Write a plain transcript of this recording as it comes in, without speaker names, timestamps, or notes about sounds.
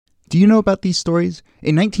Do you know about these stories?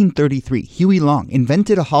 In 1933, Huey Long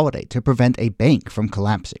invented a holiday to prevent a bank from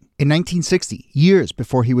collapsing. In 1960, years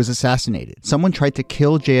before he was assassinated, someone tried to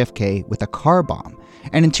kill JFK with a car bomb.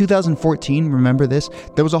 And in 2014, remember this?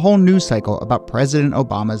 There was a whole news cycle about President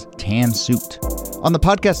Obama's tan suit. On the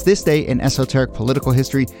podcast This Day in Esoteric Political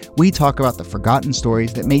History, we talk about the forgotten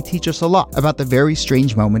stories that may teach us a lot about the very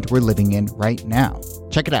strange moment we're living in right now.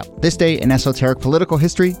 Check it out. This Day in Esoteric Political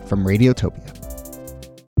History from Radiotopia.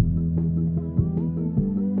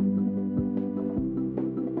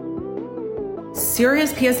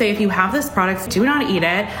 Serious PSA, if you have this product, do not eat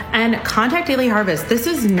it, and contact Daily Harvest. This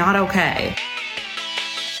is not okay.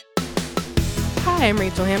 Hi, I'm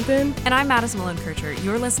Rachel Hampton. And I'm Madison Malone-Kircher.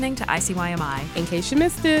 You're listening to ICYMI. In case you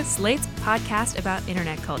missed it, Slate's podcast about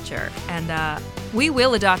internet culture. And we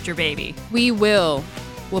will adopt your baby. We will.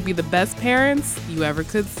 We'll be the best parents you ever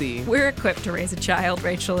could see. We're equipped to raise a child,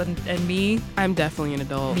 Rachel and me. I'm definitely an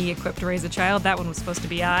adult. Me equipped to raise a child. That one was supposed to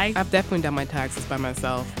be I. I've definitely done my taxes by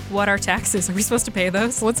myself. What are taxes? Are we supposed to pay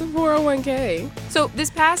those? What's a 401k? So this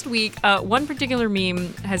past week, one particular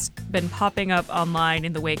meme has been popping up online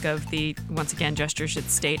in the wake of the, once again, gesture-shit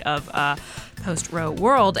state of post-Roe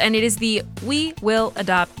world. And it is the "We will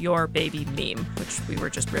adopt your baby" meme, which we were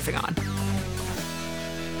just riffing on.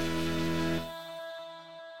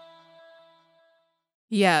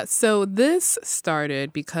 Yeah, so this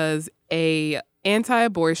started because a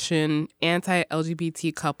anti-abortion,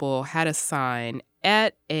 anti-LGBT couple had a sign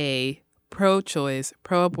at a pro-choice,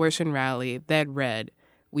 pro-abortion rally that read,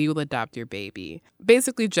 "We will adopt your baby."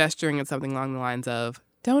 Basically gesturing at something along the lines of,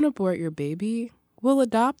 don't abort your baby, we'll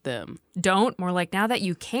adopt them. Don't, more like now that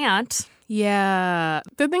you can't. Yeah.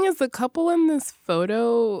 The thing is, the couple in this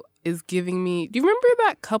photo is giving me, do you remember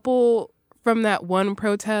that couple from that one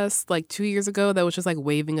protest like 2 years ago that was just like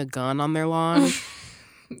waving a gun on their lawn?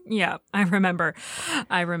 Yeah, I remember.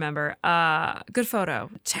 Good photo.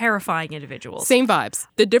 Terrifying individuals. Same vibes.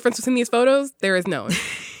 The difference between these photos, there is none.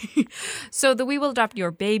 So the "We will adopt your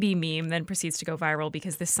baby" meme then proceeds to go viral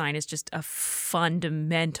because this sign is just a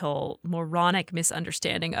fundamental, moronic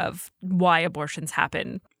misunderstanding of why abortions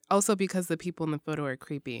happen. Also because the people in the photo are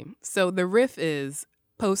creepy. So the riff is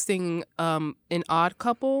posting an odd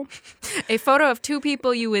couple. A photo of two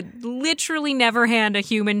people you would literally never hand a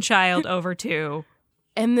human child over to.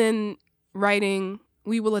 And then writing,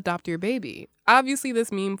 "We will adopt your baby." Obviously,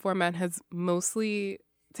 this meme format has mostly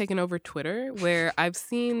taken over Twitter, where I've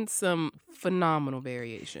seen some phenomenal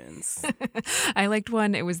variations. I liked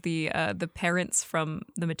one. It was the parents from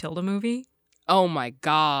the Matilda movie. Oh my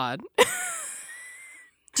God.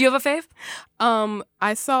 Do you have a fave?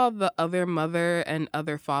 I saw The Other Mother and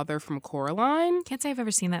Other Father from Coraline. Can't say I've ever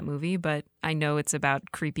seen that movie, but I know it's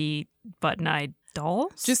about creepy button-eyed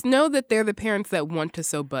dolls. Just know that they're the parents that want to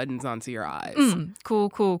sew buttons onto your eyes.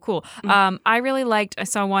 Cool. I really liked, I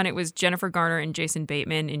saw one, it was Jennifer Garner and Jason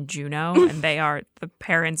Bateman in Juno, and they are the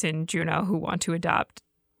parents in Juno who want to adopt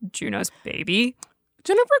Juno's baby.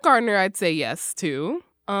 Jennifer Garner, I'd say yes to.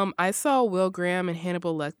 I saw Will Graham and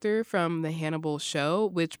Hannibal Lecter from The Hannibal Show,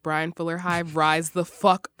 which Brian Fuller Hive rise the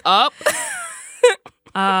fuck up.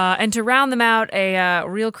 And to round them out, a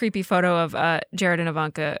real creepy photo of Jared and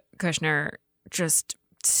Ivanka Kushner just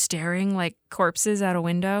staring like corpses out a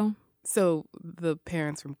window. So the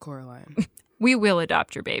parents from Coraline. We will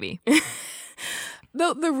adopt your baby.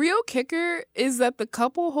 The real kicker is that the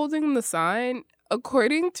couple holding the sign,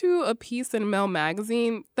 according to a piece in Mel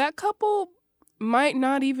magazine, that couple might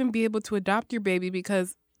not even be able to adopt your baby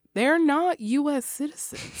because they're not U.S.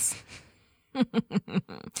 citizens.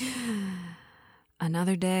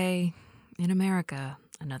 Another day in America,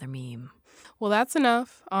 another meme. Well, that's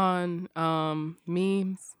enough on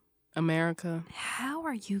memes, America. How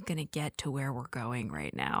are you going to get to where we're going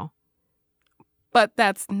right now? But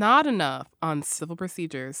that's not enough on civil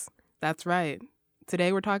procedures. That's right.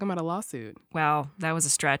 Today we're talking about a lawsuit. Wow, that was a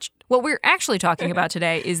stretch. What we're actually talking about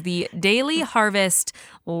today is the Daily Harvest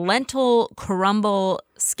lentil crumble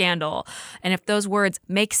scandal. And if those words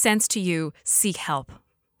make sense to you, seek help.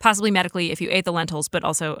 Possibly medically if you ate the lentils, but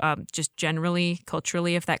also just generally,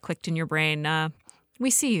 culturally, if that clicked in your brain,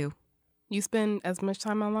 we see you. You spend as much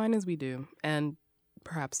time online as we do, and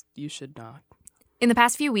perhaps you should not. In the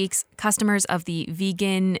past few weeks, customers of the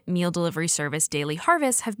vegan meal delivery service Daily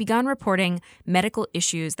Harvest have begun reporting medical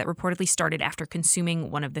issues that reportedly started after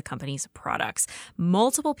consuming one of the company's products.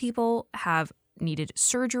 Multiple people have needed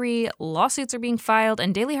surgery, lawsuits are being filed,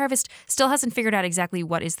 and Daily Harvest still hasn't figured out exactly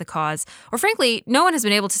what is the cause. Or frankly, no one has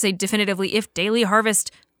been able to say definitively if Daily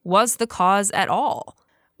Harvest was the cause at all.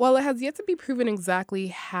 While it has yet to be proven exactly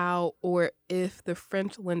how or if the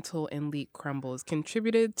French lentil and leek crumbles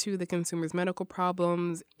contributed to the consumer's medical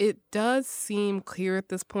problems, it does seem clear at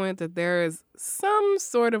this point that there is some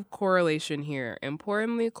sort of correlation here.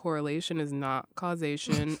 Importantly, correlation is not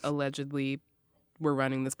causation. Allegedly, we're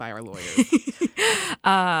running this by our lawyers.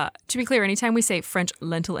 To be clear, anytime we say French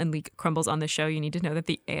lentil and leek crumbles on the show, you need to know that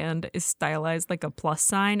the "and" is stylized like a plus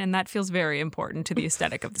sign, and that feels very important to the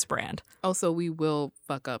aesthetic of this brand. Also, we will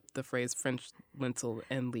fuck up the phrase French lentil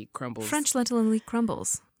and leek crumbles. French lentil and leek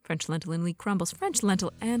crumbles. French lentil and leek crumbles. French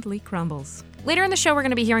lentil and leek crumbles. Later in the show, we're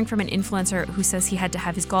going to be hearing from an influencer who says he had to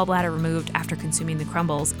have his gallbladder removed after consuming the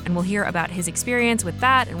crumbles, and we'll hear about his experience with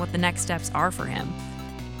that and what the next steps are for him.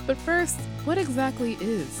 But first, what exactly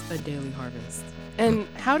is a daily harvest? And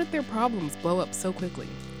how did their problems blow up so quickly?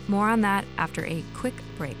 More on that after a quick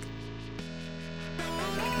break.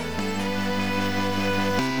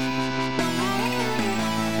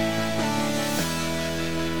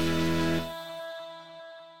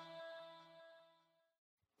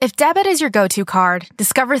 If debit is your go-to card,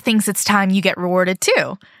 Discover thinks it's time you get rewarded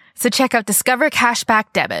too. So check out Discover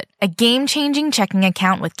Cashback Debit, a game-changing checking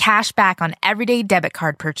account with cash back on everyday debit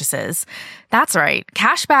card purchases. That's right,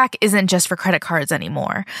 cashback isn't just for credit cards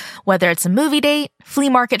anymore. Whether it's a movie date, flea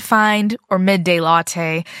market find, or midday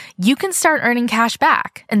latte, you can start earning cash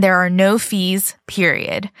back, and there are no fees,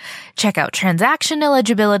 period. Check out transaction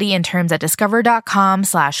eligibility and terms at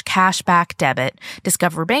discover.com/cashbackdebit.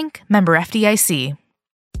 Discover Bank, member FDIC.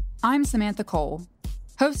 I'm Samantha Cole,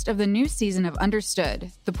 host of the new season of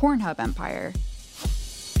Understood, the Pornhub Empire.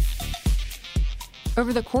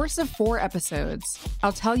 Over the course of 4 episodes,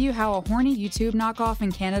 I'll tell you how a horny YouTube knockoff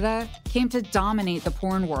in Canada came to dominate the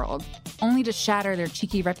porn world, only to shatter their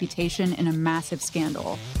cheeky reputation in a massive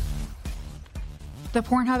scandal. The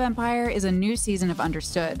Pornhub Empire is a new season of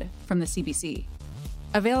Understood from the CBC.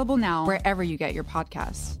 Available now wherever you get your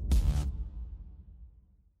podcasts.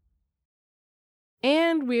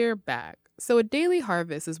 And we're back. So a daily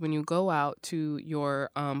harvest is when you go out to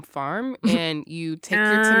your farm and you take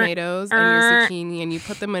your tomatoes and your zucchini and you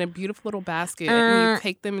put them in a beautiful little basket and you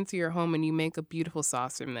take them into your home and you make a beautiful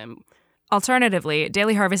sauce from them. Alternatively,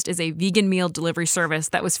 Daily Harvest is a vegan meal delivery service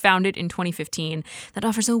that was founded in 2015 that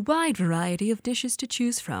offers a wide variety of dishes to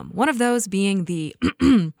choose from. One of those being the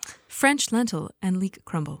French lentil and leek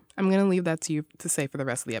crumble. I'm going to leave that to you to say for the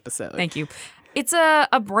rest of the episode. Thank you. It's a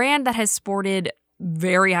brand that has sported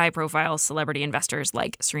very high-profile celebrity investors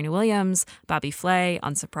like Serena Williams, Bobby Flay,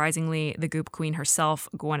 unsurprisingly, the Goop Queen herself,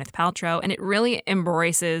 Gwyneth Paltrow, and it really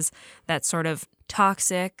embraces that sort of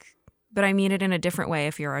toxic, but I mean it in a different way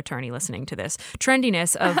if you're an attorney listening to this,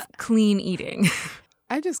 trendiness of clean eating.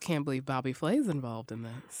 I just can't believe Bobby Flay's involved in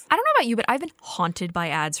this. I don't know about you, but I've been haunted by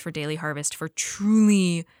ads for Daily Harvest for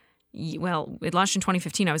truly... Well, it launched in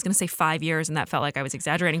 2015. I was going to say 5 years, and that felt like I was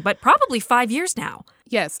exaggerating, but probably 5 years now.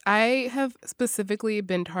 Yes, I have specifically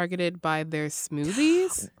been targeted by their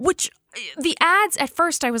smoothies. Which, the ads, at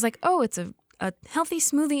first, I was like, oh, it's a healthy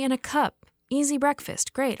smoothie in a cup. Easy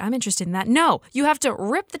breakfast. Great. I'm interested in that. No, you have to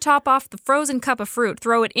rip the top off the frozen cup of fruit,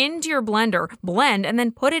 throw it into your blender, blend, and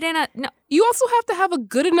then put it in a... No. You also have to have a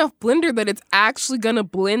good enough blender that it's actually going to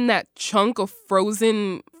blend that chunk of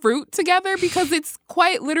frozen fruit together because it's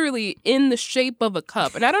quite literally in the shape of a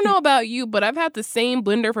cup. And I don't know about you, but I've had the same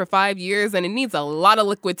blender for 5 years and it needs a lot of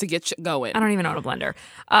liquid to get shit going. I don't even own a blender.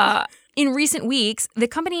 In recent weeks, the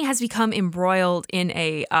company has become embroiled in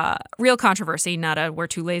a real controversy, not a we're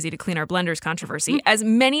too lazy to clean our blenders controversy, as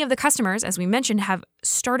many of the customers, as we mentioned, have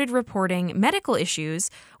started reporting medical issues,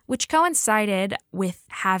 which coincided with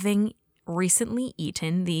having recently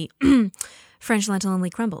eaten the French lentil and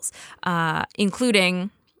leek crumbles,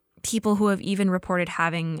 including people who have even reported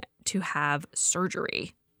having to have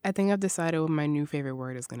surgery. I think I've decided what my new favorite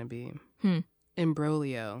word is going to be.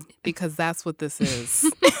 Imbroglio, because that's what this is.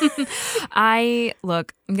 I'm going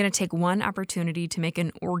to take one opportunity to make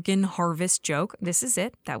an organ harvest joke. This is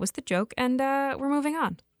it. That was the joke, and we're moving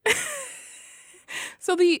on.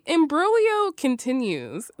 So the imbroglio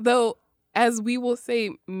continues, though, as we will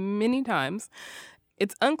say many times,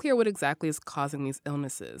 it's unclear what exactly is causing these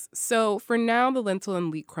illnesses. So for now, the lentil and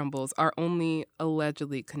leek crumbles are only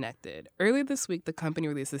allegedly connected. Earlier this week, the company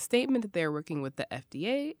released a statement that they're working with the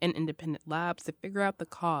FDA and independent labs to figure out the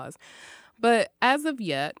cause. But as of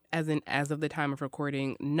yet, as of the time of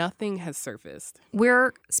recording, nothing has surfaced.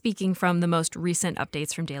 We're speaking from the most recent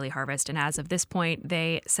updates from Daily Harvest, and as of this point,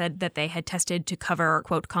 they said that they had tested to cover,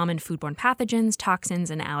 quote, common foodborne pathogens, toxins,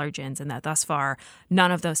 and allergens, and that thus far,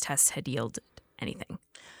 none of those tests had yielded anything.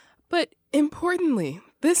 But importantly,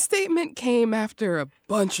 this statement came after a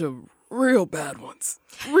bunch of real bad ones.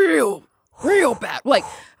 Real bad. Like,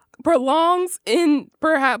 belongs in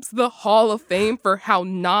perhaps the Hall of Fame for how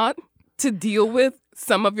not to deal with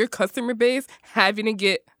some of your customer base having to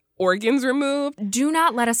get organs removed. Do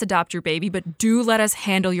not let us adopt your baby, but do let us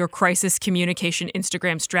handle your crisis communication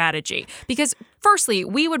Instagram strategy. Because firstly,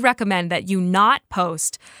 we would recommend that you not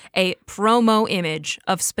post a promo image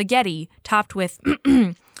of spaghetti topped with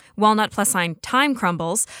walnut + time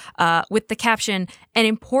crumbles with the caption, "An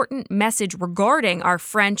important message regarding our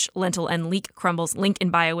French lentil and leek crumbles, link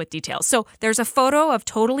in bio with details." So there's a photo of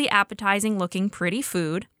totally appetizing looking pretty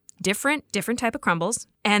food, different type of crumbles.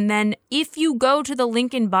 And then if you go to the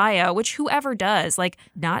link in bio, which whoever does, like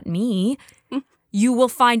not me, you will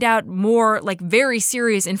find out more like very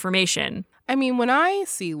serious information. I mean, when I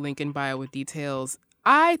see link in bio with details,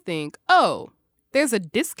 I think, oh, there's a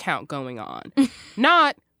discount going on.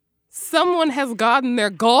 Not someone has gotten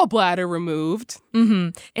their gallbladder removed.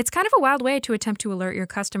 It's kind of a wild way to attempt to alert your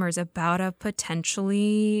customers about a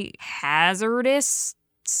potentially hazardous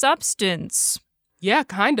substance. Yeah,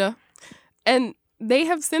 kinda. And they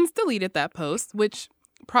have since deleted that post, which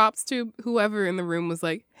props to whoever in the room was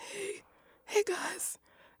like, hey guys,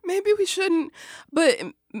 maybe we shouldn't. But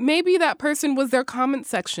maybe that person was their comment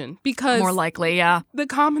section, because more likely, yeah. The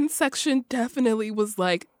comment section definitely was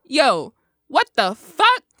like, yo, what the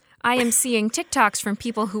fuck? I am seeing TikToks from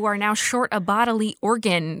people who are now short a bodily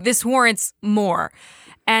organ. This warrants more.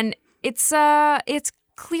 And it's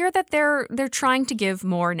clear that they're trying to give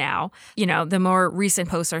more now. You know, the more recent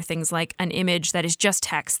posts are things like an image that is just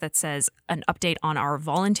text that says an update on our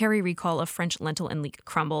voluntary recall of French lentil and leek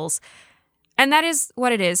crumbles. And that is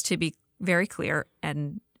what it is, to be very clear.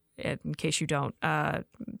 And in case you don't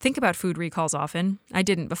think about food recalls often, I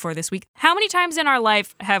didn't before this week. How many times in our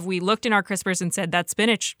life have we looked in our crispers and said, that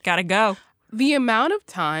spinach, gotta go? The amount of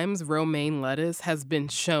times romaine lettuce has been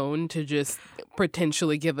shown to just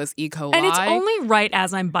potentially give us E. coli. And it's only right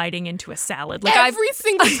as I'm biting into a salad. Like every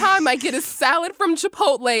single time I get a salad from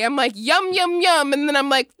Chipotle, I'm like, yum, yum, yum. And then I'm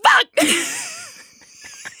like, fuck!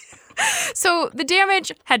 So the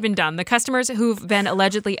damage had been done. The customers who've been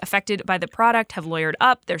allegedly affected by the product have lawyered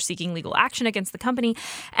up. They're seeking legal action against the company.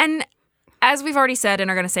 And as we've already said and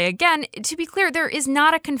are going to say again, to be clear, there is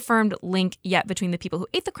not a confirmed link yet between the people who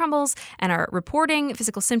ate the crumbles and are reporting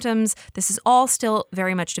physical symptoms. This is all still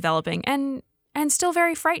very much developing and still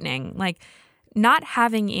very frightening. Like, not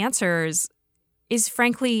having answers is,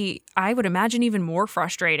 frankly, I would imagine, even more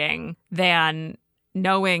frustrating than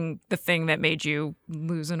knowing the thing that made you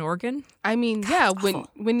lose an organ. I mean, yeah,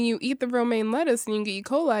 when you eat the romaine lettuce and you get E.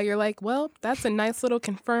 coli, you're like, well, that's a nice little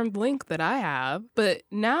confirmed link that I have. But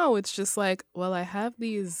now it's just like, well, I have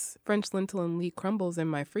these French lentil and leek crumbles in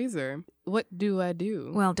my freezer. What do I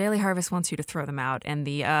do? Well, Daily Harvest wants you to throw them out, and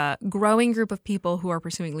the growing group of people who are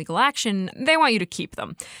pursuing legal action, they want you to keep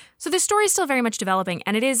them. So this story is still very much developing,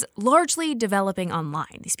 and it is largely developing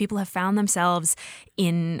online. These people have found themselves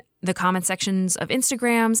in the comment sections of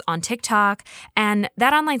Instagrams, on TikTok, and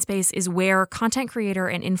that online space is where content creator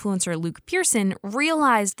and influencer Luke Pearson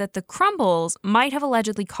realized that the crumbles might have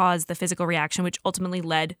allegedly caused the physical reaction, which ultimately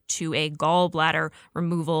led to a gallbladder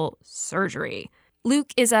removal surgery.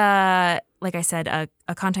 Luke is like I said,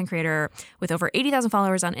 a content creator with over 80,000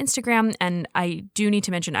 followers on Instagram. And I do need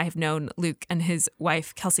to mention I have known Luke and his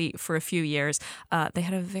wife, Kelsey, for a few years. They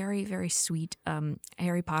had a very, very sweet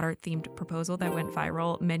Harry Potter-themed proposal that went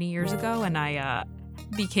viral many years ago, and I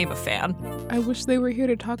became a fan. I wish they were here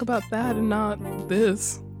to talk about that and not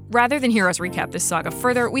this. Rather than hear us recap this saga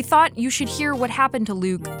further, we thought you should hear what happened to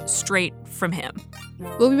Luke straight from him.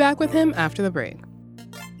 We'll be back with him after the break.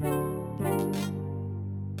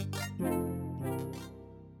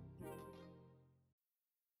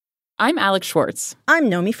 I'm Alex Schwartz. I'm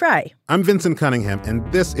Nomi Fry. I'm Vincent Cunningham,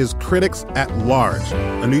 and this is Critics at Large,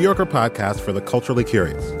 a New Yorker podcast for the culturally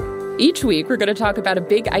curious. Each week, we're going to talk about a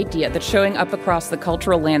big idea that's showing up across the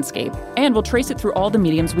cultural landscape, and we'll trace it through all the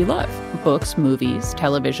mediums we love: books, movies,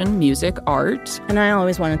 television, music, art. And I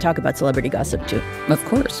always want to talk about celebrity gossip, too. Of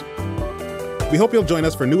course. We hope you'll join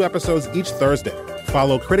us for new episodes each Thursday.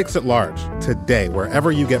 Follow Critics at Large today,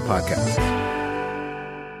 wherever you get podcasts.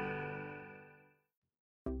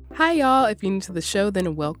 Hi, y'all. If you're new to the show,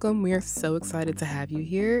 then welcome. We are so excited to have you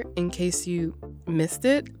here. In case you missed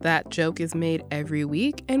it, That Joke is made every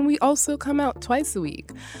week, and we also come out twice a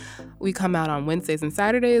week. We come out on Wednesdays and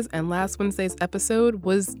Saturdays, and last Wednesday's episode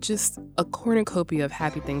was just a cornucopia of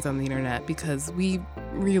happy things on the internet because we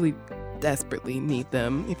really desperately need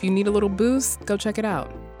them. If you need a little boost, go check it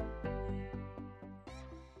out.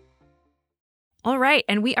 All right,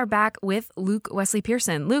 and we are back with Luke Wesley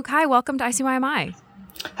Pearson. Luke, hi, welcome to ICYMI.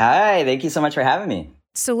 Hi, thank you so much for having me.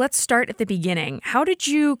 So let's start at the beginning. How did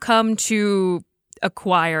you come to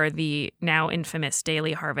acquire the now infamous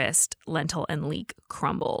Daily Harvest lentil and leek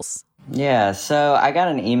crumbles? Yeah, so I got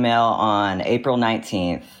an email on April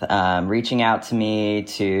 19th reaching out to me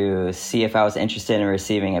to see if I was interested in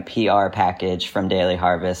receiving a PR package from Daily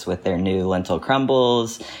Harvest with their new lentil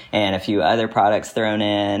crumbles and a few other products thrown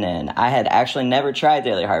in. And I had actually never tried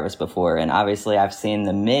Daily Harvest before. And obviously I've seen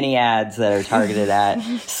the many ads that are targeted at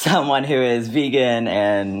someone who is vegan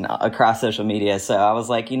and across social media. So I was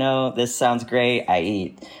like, this sounds great. I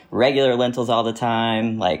eat regular lentils all the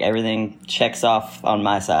time. Like, everything checks off on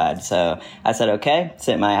my side. So I said, okay,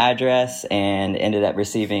 sent my address, and ended up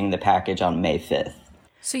receiving the package on May 5th.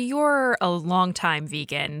 So you're a longtime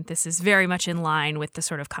vegan. This is very much in line with the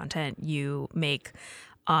sort of content you make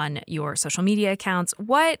on your social media accounts.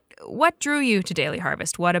 What drew you to Daily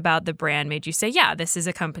Harvest? What about the brand made you say, yeah, this is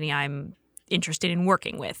a company I'm interested in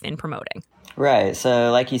working with, in promoting? Right.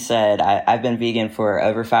 So like you said, I've been vegan for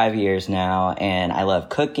over 5 years now, and I love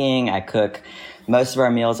cooking. I cook most of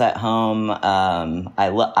our meals at home. I'm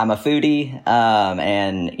a foodie,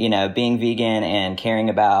 and, being vegan and caring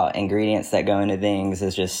about ingredients that go into things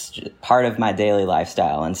is just part of my daily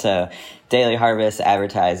lifestyle. And so Daily Harvest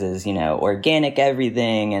advertises, organic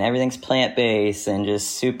everything, and everything's plant-based and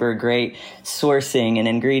just super great sourcing and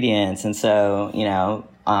ingredients. And so,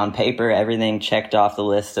 on paper, everything checked off the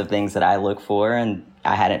list of things that I look for, and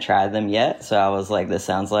I hadn't tried them yet. So I was like, this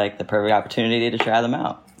sounds like the perfect opportunity to try them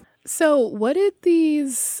out. So what did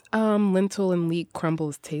these lentil and leek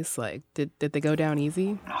crumbles taste like? Did they go down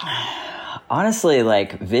easy? Honestly,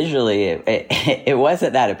 visually, it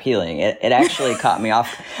wasn't that appealing. It actually caught me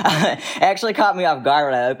off. It actually caught me off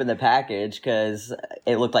guard when I opened the package, because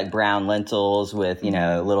it looked like brown lentils with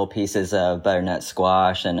little pieces of butternut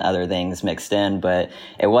squash and other things mixed in. But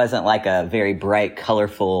it wasn't like a very bright,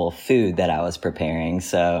 colorful food that I was preparing.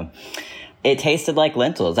 So it tasted like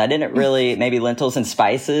lentils. I didn't really, maybe lentils and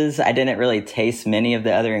spices. I didn't really taste many of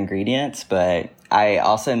the other ingredients, but I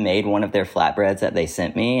also made one of their flatbreads that they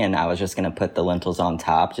sent me, and I was just going to put the lentils on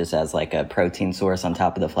top just as like a protein source on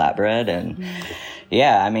top of the flatbread. And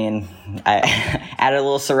I added a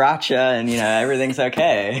little sriracha, and, everything's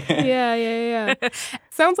okay. Yeah.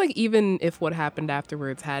 Sounds like even if what happened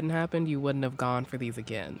afterwards hadn't happened, you wouldn't have gone for these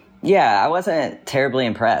again. Yeah, I wasn't terribly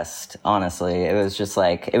impressed, honestly. It was just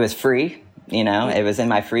it was free. It was in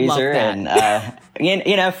my freezer, and,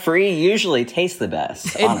 free usually tastes the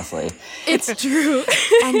best, honestly. It's true.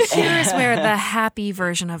 And here's where the happy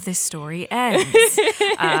version of this story ends.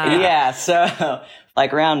 Yeah, so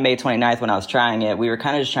around May 29th when I was trying it, we were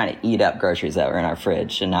kind of just trying to eat up groceries that were in our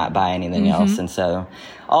fridge and not buy anything else. And so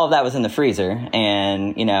all of that was in the freezer.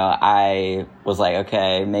 And, I was like,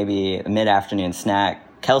 okay, maybe a mid-afternoon snack.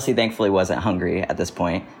 Kelsey thankfully wasn't hungry at this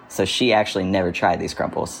point, so she actually never tried these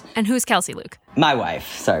crumbles. And who's Kelsey, Luke? My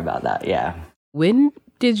wife. Sorry about that, yeah. When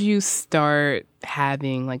did you start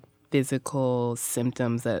having, physical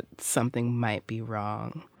symptoms that something might be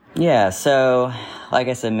wrong? Yeah, so like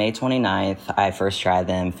I said, May 29th, I first tried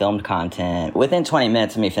them, filmed content. Within 20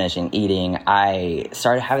 minutes of me finishing eating, I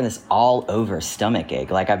started having this all-over stomach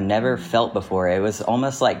ache like I've never felt before. It was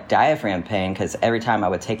almost like diaphragm pain, because every time I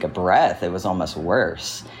would take a breath, it was almost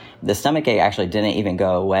worse. The stomach ache actually didn't even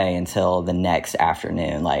go away until the next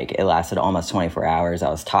afternoon. It lasted almost 24 hours. I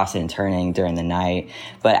was tossing and turning during the night.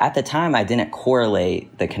 But at the time, I didn't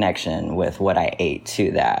correlate the connection with what I ate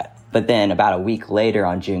to that. But then about a week later,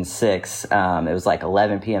 on June 6th, it was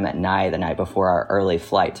 11 p.m. at night, the night before our early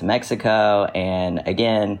flight to Mexico. And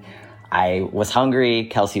again, I was hungry,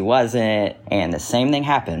 Kelsey wasn't, and the same thing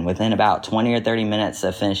happened. Within about 20 or 30 minutes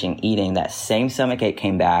of finishing eating, that same stomach ache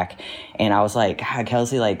came back. And I was like, God,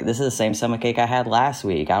 Kelsey, this is the same stomach ache I had last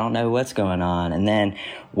week. I don't know what's going on. And then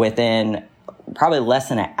within probably less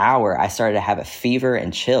than an hour, I started to have a fever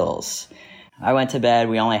and chills. I went to bed.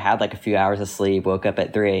 We only had a few hours of sleep, woke up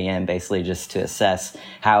at 3 a.m. basically just to assess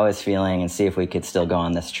how I was feeling and see if we could still go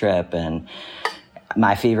on this trip. And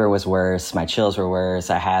my fever was worse. My chills were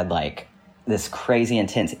worse. I had this crazy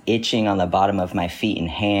intense itching on the bottom of my feet and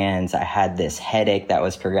hands. I had this headache that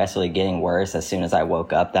was progressively getting worse as soon as I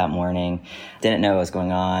woke up that morning. Didn't know what was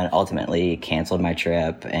going on. Ultimately canceled my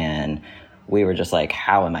trip. And we were just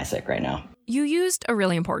how am I sick right now? You used a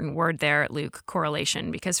really important word there, Luke,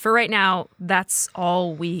 correlation, because for right now, that's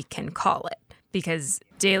all we can call it, because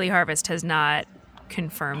Daily Harvest has not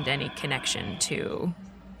confirmed any connection to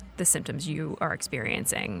the symptoms you are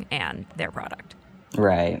experiencing and their product.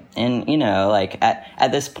 Right. And,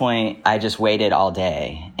 at this point, I just waited all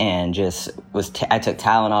day and just I took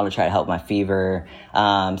Tylenol to try to help my fever.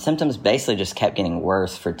 Symptoms basically just kept getting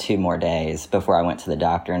worse for 2 more days before I went to the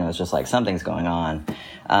doctor, and it was just something's going on.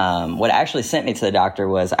 What actually sent me to the doctor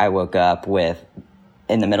was I woke up with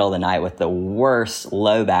in the middle of the night with the worst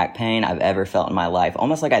low back pain I've ever felt in my life,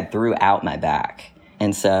 almost like I threw out my back.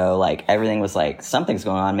 And so, like, everything was like, something's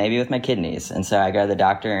going on, maybe with my kidneys. And so I go to the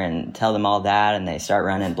doctor and tell them all that, and they start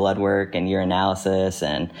running blood work and urinalysis.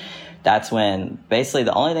 And that's when basically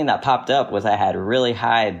the only thing that popped up was I had really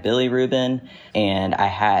high bilirubin, and I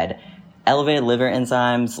had elevated liver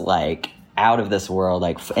enzymes, like, out of this world,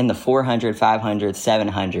 like in the 400, 500,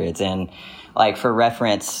 700s. And like, for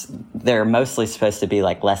reference, they're mostly supposed to be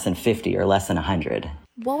like less than 50 or less than 100.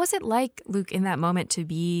 What was it like, Luke, in that moment to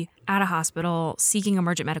be at a hospital seeking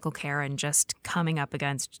emergent medical care and just coming up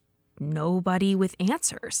against nobody with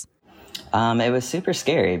answers? It was super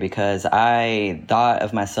scary because I thought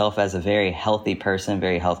of myself as a very healthy person,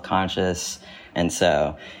 very health conscious. And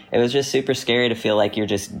so it was just super scary to feel like you're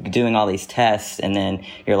just doing all these tests and then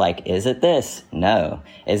you're like, is it this? No.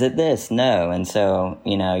 Is it this? No. And so,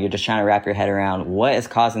 you know, you're just trying to wrap your head around what is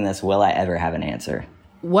causing this? Will I ever have an answer?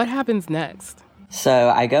 What happens next? So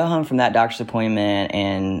I go home from that doctor's appointment,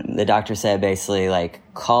 and the doctor said basically, like,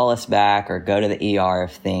 call us back or go to the ER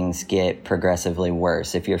if things get progressively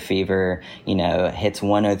worse. If your fever, you know, hits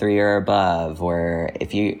 103 or above, or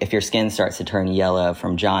if your skin starts to turn yellow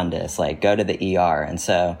from jaundice, like, go to the ER. And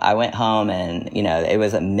so I went home, and, you know, it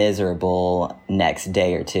was a miserable next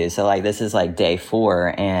day or two. So, like, this is like day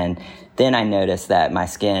 4, and then I noticed that my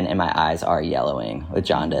skin and my eyes are yellowing with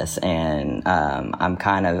jaundice, and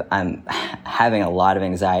I'm having a lot of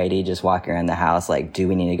anxiety just walking around the house, like, do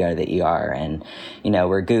we need to go to the ER? And, you know,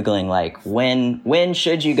 we're Googling, like, when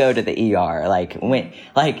should you go to the ER? Like, when,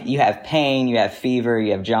 like, you have pain, you have fever,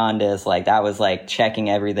 you have jaundice. Like, that was like checking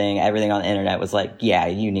everything on the internet was like, yeah,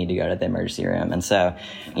 you need to go to the emergency room. And so,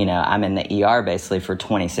 you know, I'm in the ER basically for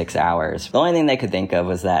 26 hours. The only thing they could think of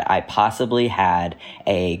was that I possibly had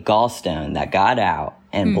a gallstone that got out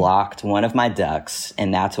and blocked one of my ducts,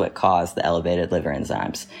 and that's what caused the elevated liver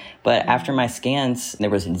enzymes. But after my scans, there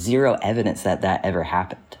was zero evidence that that ever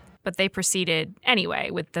happened. But they proceeded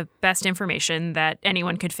anyway with the best information that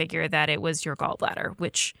anyone could figure, that it was your gallbladder,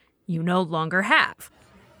 which you no longer have.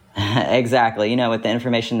 Exactly. You know, with the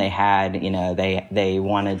information they had, you know, they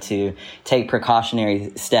wanted to take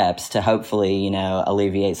precautionary steps to hopefully, you know,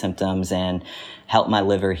 alleviate symptoms and help my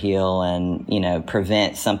liver heal and, you know,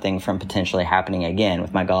 prevent something from potentially happening again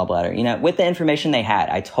with my gallbladder. You know, with the information they had,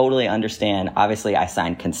 I totally understand. Obviously, I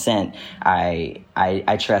signed consent. I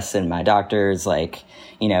trusted my doctors. Like,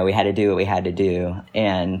 you know, we had to do what we had to do.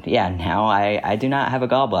 And yeah, now I do not have a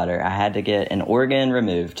gallbladder. I had to get an organ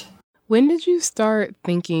removed. When did you start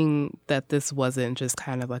thinking that this wasn't just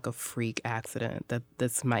kind of like a freak accident, that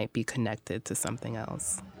this might be connected to something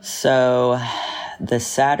else? So the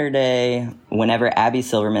Saturday, whenever Abby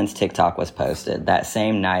Silverman's TikTok was posted, that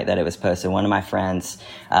same night that it was posted, one of my friends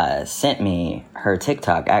sent me her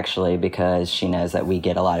TikTok, actually, because she knows that we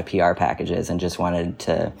get a lot of PR packages and just wanted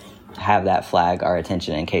to have that flag our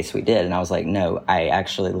attention in case we did. And I was like, no, I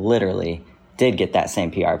actually literally did get that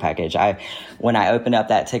same PR package. When I opened up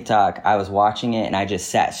that TikTok, I was watching it and I just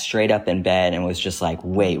sat straight up in bed and was just like,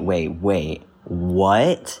 wait,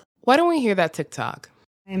 what? Why don't we hear that TikTok?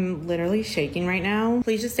 I'm literally shaking right now.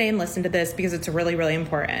 Please just stay and listen to this because it's really, really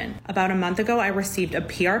important. About a month ago, I received a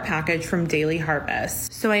PR package from Daily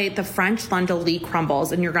Harvest. So I ate the French lentil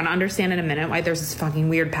crumbles, and you're going to understand in a minute why there's this fucking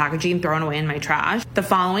weird packaging thrown away in my trash. The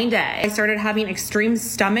following day, I started having extreme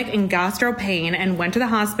stomach and gastro pain and went to the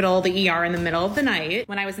hospital, the ER, in the middle of the night.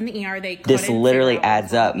 When I was in the ER, they This literally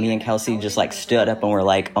adds up. Me and Kelsey just like stood up and were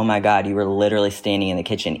like, oh my God, you were literally standing in the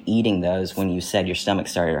kitchen eating those when you said your stomach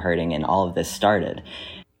started hurting and all of this started.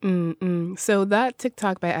 So that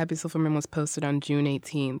TikTok by Abby Silverman was posted on June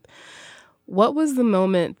 18th. What was the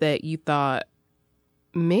moment that you thought,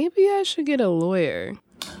 maybe I should get a lawyer?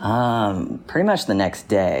 Pretty much the next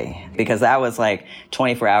day, because that was like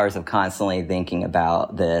 24 hours of constantly thinking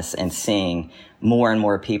about this and seeing more and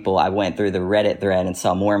more people. I went through the Reddit thread and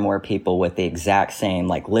saw more and more people with the exact same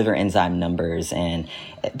like liver enzyme numbers and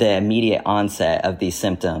the immediate onset of these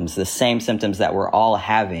symptoms, the same symptoms that we're all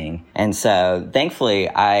having. And so thankfully,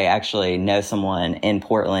 I actually know someone in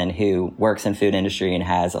Portland who works in food industry and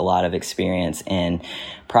has a lot of experience in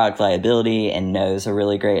product liability and knows a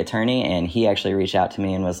really great attorney. And he actually reached out to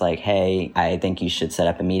me and was like, hey, I think you should set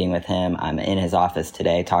up a meeting with him. I'm in his office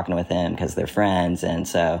today talking with him because they're friends. And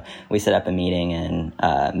so we set up a meeting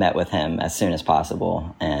and met with him as soon as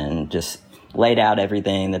possible and just laid out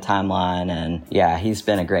everything, the timeline. And yeah, he's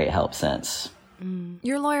been a great help since.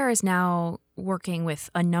 Your lawyer is now working with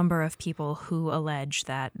a number of people who allege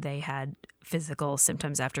that they had physical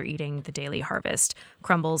symptoms after eating the Daily Harvest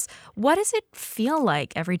crumbles. What does it feel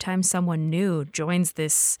like every time someone new joins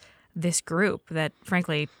this this group that,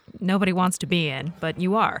 frankly, nobody wants to be in, but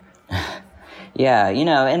you are. Yeah,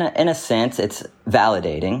 in a sense, it's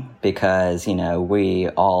validating because, we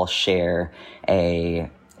all share a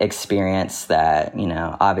experience that,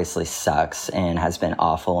 obviously sucks and has been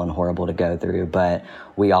awful and horrible to go through, but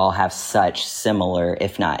we all have such similar,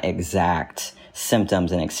 if not exact,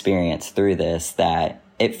 symptoms and experience through this that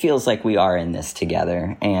it feels like we are in this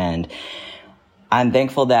together. And I'm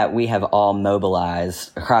thankful that we have all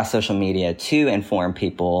mobilized across social media to inform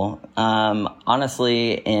people,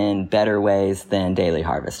 honestly, in better ways than Daily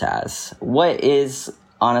Harvest has. What is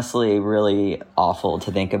honestly really awful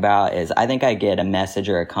to think about is I think I get a message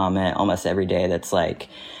or a comment almost every day that's like,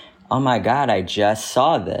 oh my God, I just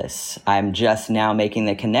saw this. I'm just now making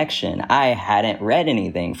the connection. I hadn't read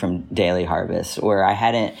anything from Daily Harvest, or I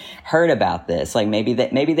hadn't heard about this. Like maybe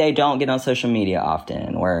they don't get on social media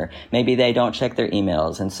often, or maybe they don't check their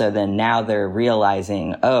emails. And so then now they're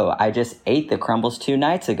realizing, oh, I just ate the crumbles 2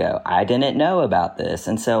 nights ago. I didn't know about this.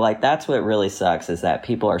 And so that's what really sucks, is that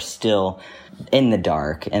people are still in the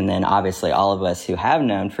dark. And then obviously all of us who have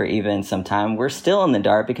known for even some time, we're still in the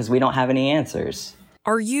dark because we don't have any answers.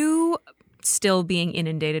 Are you still being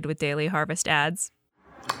inundated with Daily Harvest ads?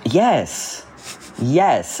 Yes,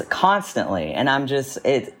 constantly. And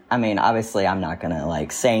obviously I'm not going to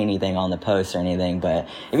say anything on the post or anything, but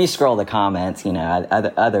if you scroll the comments,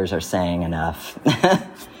 others are saying enough.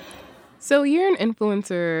 So you're an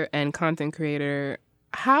influencer and content creator.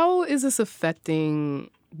 How is this affecting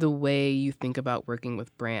the way you think about working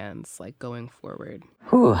with brands, going forward?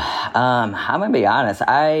 I'm going to be honest.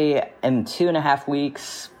 I am 2.5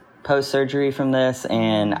 weeks post-surgery from this,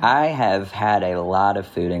 and I have had a lot of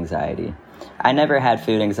food anxiety. I never had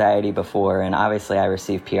food anxiety before, and obviously I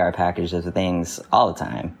receive PR packages of things all the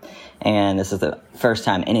time. And this is the first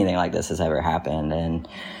time anything like this has ever happened, and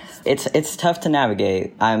it's tough to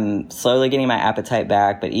navigate. I'm slowly getting my appetite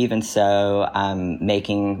back, but even so, I'm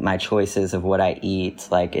making my choices of what I eat.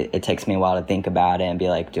 It takes me a while to think about it and be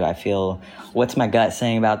like, what's my gut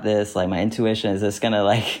saying about this? My intuition, is this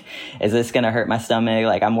gonna hurt my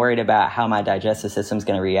stomach? I'm worried about how my digestive system's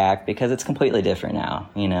gonna react because it's completely different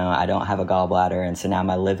now. I don't have a gallbladder, and so now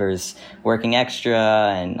my liver's working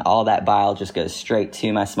extra, and all that bile just goes straight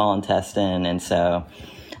to my small intestine, and so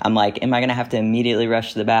I'm like, am I going to have to immediately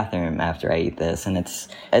rush to the bathroom after I eat this? And it's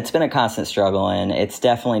been a constant struggle, and it's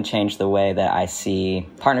definitely changed the way that I see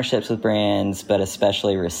partnerships with brands, but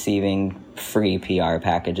especially receiving free PR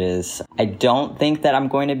packages. I don't think that I'm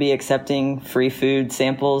going to be accepting free food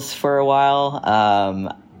samples for a while.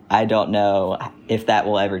 I don't know if that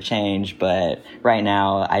will ever change, but right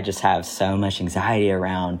now I just have so much anxiety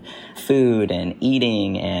around food and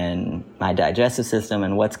eating and my digestive system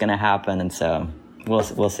and what's going to happen. And so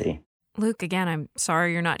We'll see. Luke, again, I'm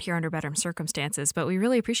sorry you're not here under better circumstances, but we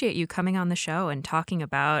really appreciate you coming on the show and talking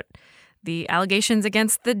about the allegations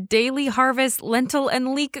against the Daily Harvest lentil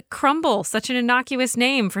and leek crumble. Such an innocuous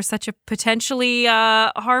name for such a potentially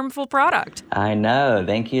harmful product. I know.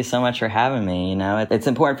 Thank you so much for having me. It's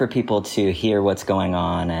important for people to hear what's going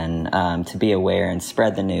on and to be aware and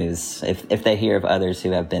spread the news if they hear of others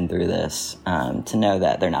who have been through this, to know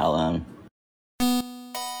that they're not alone.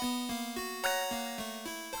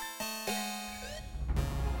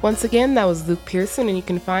 Once again, that was Luke Pearson, and you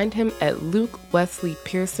can find him at Luke Wesley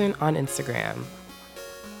Pearson on Instagram.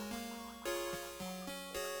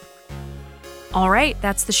 All right,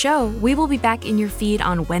 that's the show. We will be back in your feed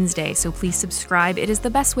on Wednesday, so please subscribe. It is the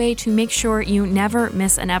best way to make sure you never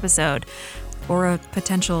miss an episode or a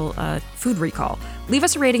potential food recall. Leave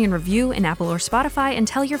us a rating and review in Apple or Spotify and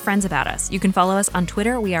tell your friends about us. You can follow us on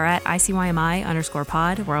Twitter. We are at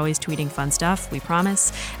ICYMI_pod. We're always tweeting fun stuff, we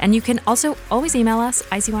promise. And you can also always email us,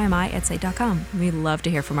 ICYMI@slate.com. We love to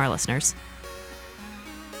hear from our listeners.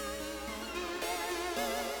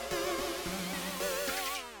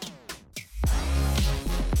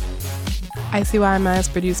 ICYMI is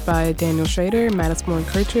produced by Daniel Schrader, Mattis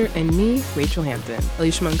Moore-Kircher, and me, Rachel Hampton.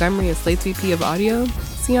 Alicia Montgomery is Slate's VP of Audio.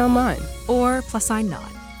 See you online. Or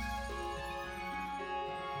 +nod.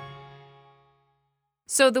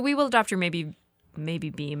 So the We Will Adopt Your Maybe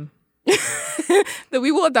Beam. The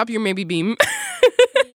We Will Adopt Your Maybe Beam